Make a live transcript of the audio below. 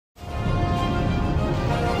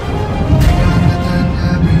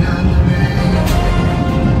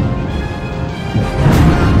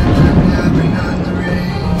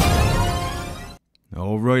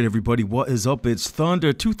everybody, what is up? It's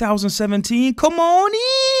Thunder 2017. Come on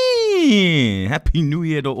in! Happy New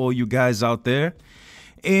Year to all you guys out there.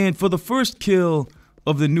 And for the first kill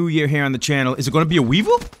of the new year here on the channel, is it going to be a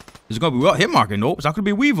Weevil? Is it going to be, well, hit marker? Nope, it's not going to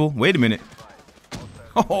be a Weevil. Wait a minute.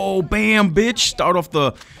 Oh, bam, bitch. Start off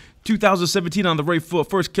the 2017 on the right foot.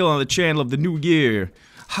 First kill on the channel of the new year.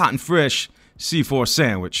 Hot and fresh C4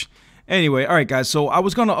 sandwich. Anyway, alright guys, so I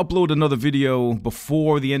was gonna upload another video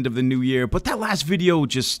before the end of the new year, but that last video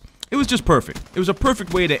it was just perfect. It was a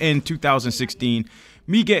perfect way to end 2016.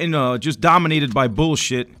 Me getting just dominated by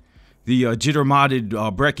bullshit. The jitter modded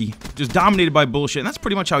Brekkie. Just dominated by bullshit, and that's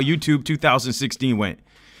pretty much how YouTube 2016 went.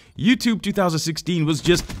 YouTube 2016 was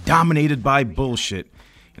just dominated by bullshit.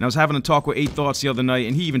 And I was having a talk with 8 Thoughts the other night,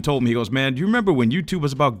 and he even told me, he goes, man, do you remember when YouTube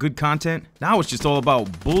was about good content? Now it's just all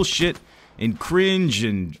about bullshit and cringe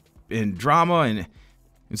and drama, and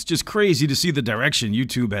it's just crazy to see the direction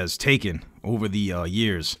YouTube has taken over the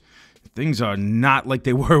years. Things are not like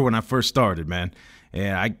they were when I first started, man.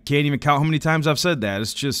 And I can't even count how many times I've said that.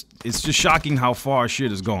 It's just shocking how far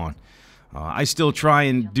shit has gone. I still try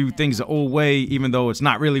and do things the old way, even though it's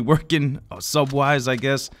not really working sub-wise, I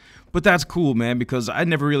guess. But that's cool, man, because I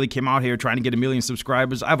never really came out here trying to get 1 million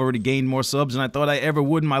subscribers. I've already gained more subs than I thought I ever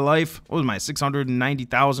would in my life. What was my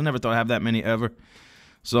 690,000? Never thought I'd have that many ever.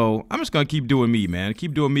 So I'm just going to keep doing me, man.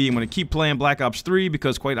 Keep doing me. I'm going to keep playing Black Ops 3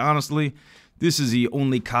 because, quite honestly, this is the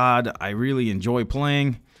only COD I really enjoy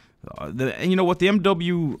playing. And you know what? The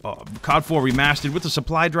MW COD 4 Remastered with the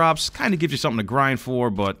supply drops kind of gives you something to grind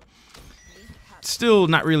for, but still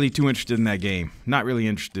not really too interested in that game. Not really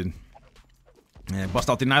interested. And bust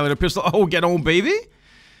out the Annihilator pistol. Oh, get on, baby.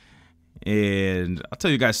 And I'll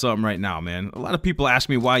tell you guys something right now, man. A lot of people ask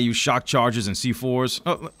me why I use shock charges and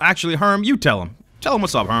C4s. Actually, Herm, you tell them. Tell him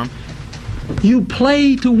what's up, Herm. You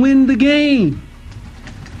play to win the game.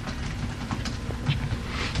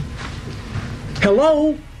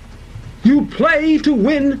 Hello? You play to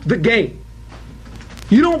win the game.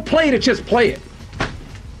 You don't play to just play it.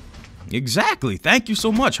 Exactly. Thank you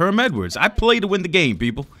so much, Herm Edwards. I play to win the game,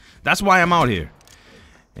 people. That's why I'm out here.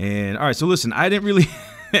 And, alright, so listen, I didn't really...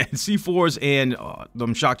 C4s and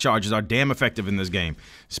them shock charges are damn effective in this game.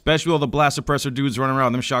 Especially all the blast suppressor dudes running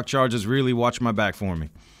around. Them shock charges really watch my back for me.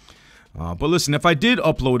 But listen, if I did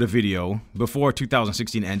upload a video before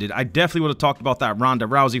 2016 ended, I definitely would have talked about that Ronda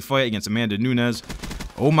Rousey fight against Amanda Nunes.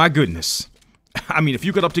 Oh my goodness. I mean, if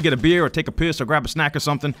you got up to get a beer or take a piss or grab a snack or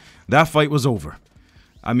something, that fight was over.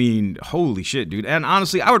 I mean, holy shit, dude. And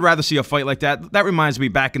honestly, I would rather see a fight like that. That reminds me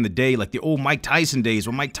back in the day, like the old Mike Tyson days,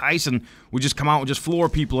 where Mike Tyson would just come out and just floor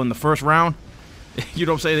people in the first round. You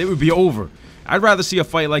know what I'm saying? It would be over. I'd rather see a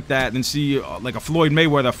fight like that than see like a Floyd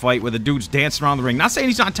Mayweather fight where the dude's dancing around the ring. Not saying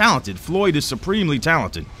he's not talented. Floyd is supremely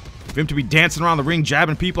talented. For him to be dancing around the ring,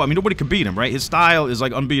 jabbing people, I mean, nobody could beat him, right? His style is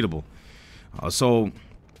like unbeatable. So,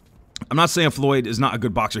 I'm not saying Floyd is not a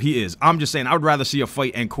good boxer. He is. I'm just saying I would rather see a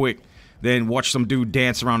fight end quick than watch some dude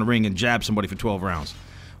dance around the ring and jab somebody for 12 rounds.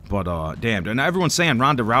 But, damn. And everyone's saying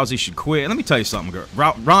Ronda Rousey should quit. And let me tell you something,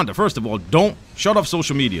 girl. Ronda, first of all, don't shut off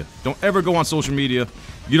social media. Don't ever go on social media.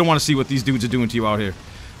 You don't want to see what these dudes are doing to you out here.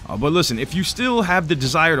 But listen, if you still have the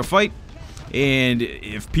desire to fight, and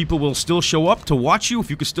if people will still show up to watch you,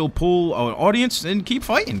 if you could still pull an audience, then keep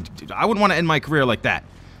fighting. I wouldn't want to end my career like that.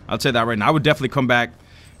 I'll tell you that right now. I would definitely come back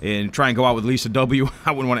and try and go out with at least a W.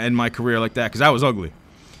 I wouldn't want to end my career like that, because that was ugly.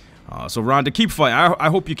 So Ronda, keep fighting. I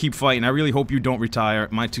hope you keep fighting. I really hope you don't retire.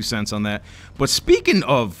 My 2 cents on that. But speaking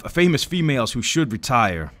of famous females who should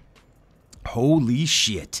retire, holy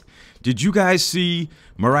shit. Did you guys see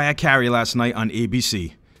Mariah Carey last night on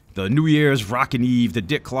ABC? The New Year's Rockin' Eve, the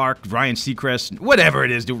Dick Clark, Ryan Seacrest, whatever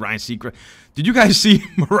it is, dude, Ryan Seacrest. Did you guys see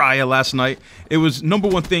Mariah last night? It was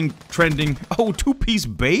 #1 thing trending. Oh, two-piece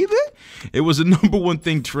baby? It was the #1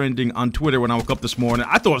 thing trending on Twitter when I woke up this morning.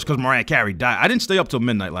 I thought it was because Mariah Carey died. I didn't stay up till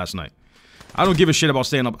midnight last night. I don't give a shit about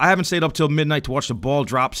staying up. I haven't stayed up till midnight to watch the ball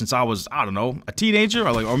drop since I was, I don't know, a teenager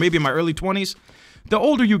or maybe in my early 20s. The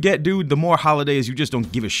older you get, dude, the more holidays you just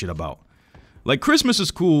don't give a shit about. Like, Christmas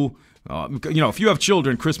is cool. You know, if you have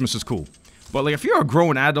children, Christmas is cool. But, like, if you're a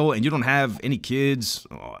grown adult and you don't have any kids,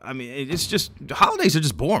 I mean, it's just, holidays are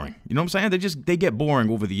just boring. You know what I'm saying? They get boring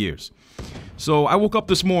over the years. So, I woke up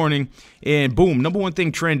this morning, and boom, #1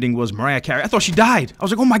 thing trending was Mariah Carey. I thought she died. I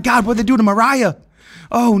was like, oh my God, what did they do to Mariah?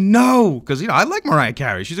 Oh no, because, you know, I like Mariah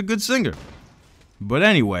Carey. She's a good singer. But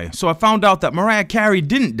anyway, so I found out that Mariah Carey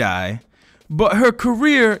didn't die, but her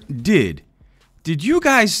career did. Did you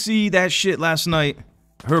guys see that shit last night?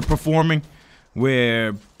 Her performing?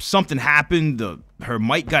 Where something happened, her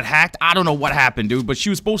mic got hacked. I don't know what happened, dude, but she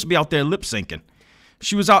was supposed to be out there lip-syncing.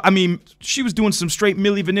 She was out. I mean, she was doing some straight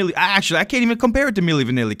Milli Vanilli. Actually, I can't even compare it to Milli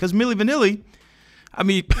Vanilli because Milli Vanilli, I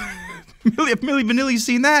mean, if Milli Vanilli's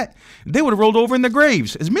seen that, they would have rolled over in their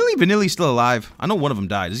graves. Is Milli Vanilli still alive? I know one of them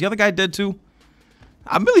died. Is the other guy dead too?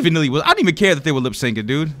 Milli Vanilli was. I didn't even care that they were lip syncing,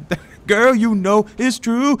 dude. Girl, you know it's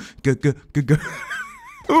true. Girl.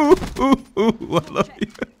 Ooh, I love you.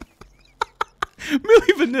 Milli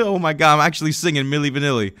Vanilli. Oh my God, I'm actually singing Milli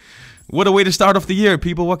Vanilli. What a way to start off the year,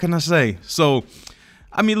 people. What can I say? So,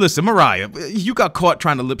 I mean, listen, Mariah, you got caught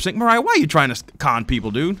trying to lip sync. Mariah, why are you trying to con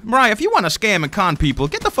people, dude? Mariah, if you want to scam and con people,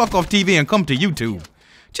 get the fuck off TV and come to YouTube.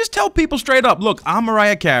 Just tell people straight up, look, I'm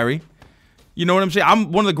Mariah Carey. You know what I'm saying?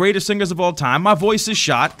 I'm one of the greatest singers of all time. My voice is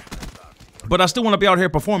shot, but I still want to be out here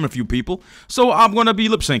performing a few people, so I'm going to be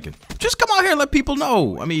lip syncing. Just come out here and let people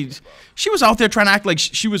know. I mean, she was out there trying to act like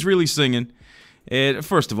she was really singing. And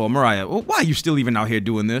first of all, Mariah, why are you still even out here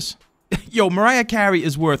doing this? Yo, Mariah Carey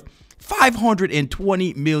is worth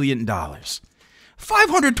 $520 million.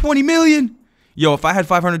 $520 million? Yo, if I had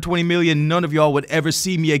 $520 million, none of y'all would ever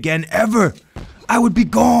see me again, ever. I would be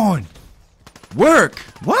gone. Work?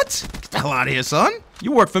 What? Get the hell out of here, son.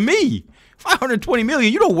 You work for me. $520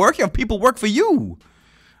 million. You don't work. You have people work for you.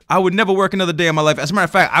 I would never work another day in my life. As a matter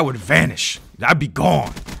of fact, I would vanish. I'd be gone.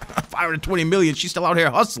 $520 million. She's still out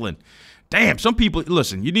here hustling. Damn, some people,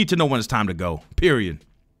 listen, you need to know when it's time to go. Period.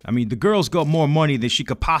 I mean, the girl's got more money than she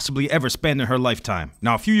could possibly ever spend in her lifetime.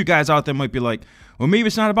 Now, a few of you guys out there might be like, well, maybe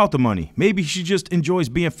it's not about the money. Maybe she just enjoys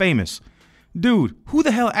being famous. Dude, who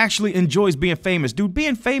the hell actually enjoys being famous? Dude,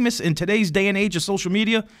 being famous in today's day and age of social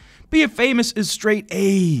media, being famous is straight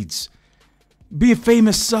AIDS. Being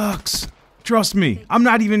famous sucks. Trust me, I'm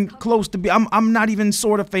not even close to I'm not even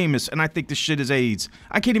sort of famous, and I think this shit is AIDS.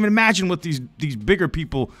 I can't even imagine what these bigger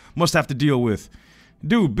people must have to deal with.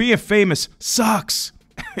 Dude, being famous sucks.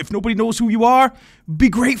 If nobody knows who you are, be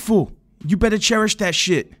grateful. You better cherish that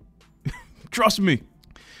shit. Trust me.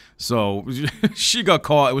 So, she got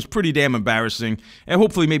caught. It was pretty damn embarrassing. And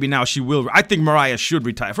hopefully maybe now she will. I think Mariah should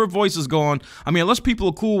retire. If her voice is gone, I mean, unless people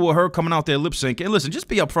are cool with her coming out there lip syncing. And listen, just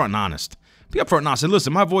be upfront and honest. Be upfront and honest. And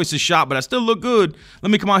listen, my voice is shot, but I still look good.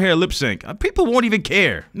 Let me come out here and lip sync. People won't even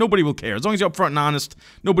care. Nobody will care. As long as you're upfront and honest,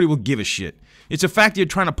 nobody will give a shit. It's the fact that you're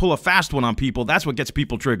trying to pull a fast one on people. That's what gets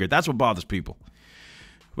people triggered. That's what bothers people.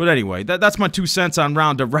 But anyway, that's my 2 cents on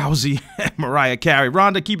Ronda Rousey and Mariah Carey.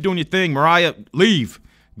 Ronda, keep doing your thing. Mariah, leave.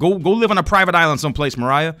 Go live on a private island someplace,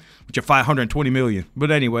 Mariah, with your $520 million. But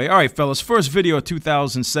anyway, all right, fellas, first video of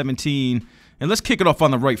 2017, and let's kick it off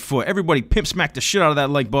on the right foot. Everybody pimp smack the shit out of that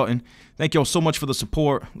like button. Thank y'all so much for the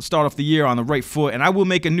support. Let's start off the year on the right foot, and I will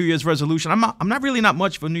make a New Year's resolution. I'm not really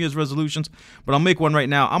much for New Year's resolutions, but I'll make one right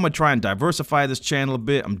now. I'm going to try and diversify this channel a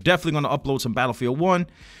bit. I'm definitely going to upload some Battlefield 1.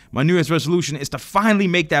 My New Year's resolution is to finally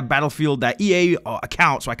make that Battlefield, that EA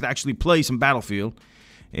account, so I can actually play some Battlefield.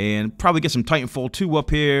 And probably get some Titanfall 2 up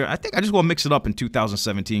here. I think I just want to mix it up in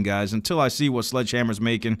 2017, guys, until I see what Sledgehammer's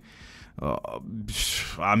making.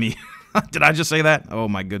 I mean, did I just say that? Oh,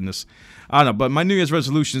 my goodness. I don't know, but my New Year's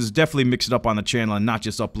resolution is definitely mix it up on the channel and not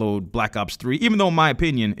just upload Black Ops 3, even though, in my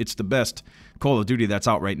opinion, it's the best Call of Duty that's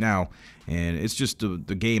out right now. And it's just the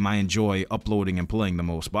game I enjoy uploading and playing the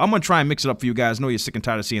most. But I'm going to try and mix it up for you guys. I know you're sick and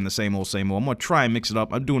tired of seeing the same old, same old. I'm going to try and mix it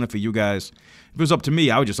up. I'm doing it for you guys. If it was up to me,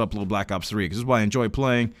 I would just upload Black Ops 3 because this is what I enjoy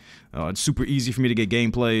playing. It's super easy for me to get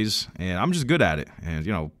gameplays, and I'm just good at it. And,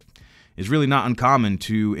 you know, it's really not uncommon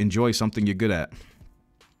to enjoy something you're good at.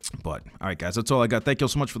 But, all right, guys, that's all I got. Thank you all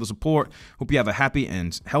so much for the support. Hope you have a happy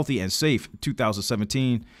and healthy and safe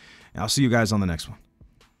 2017. And I'll see you guys on the next one.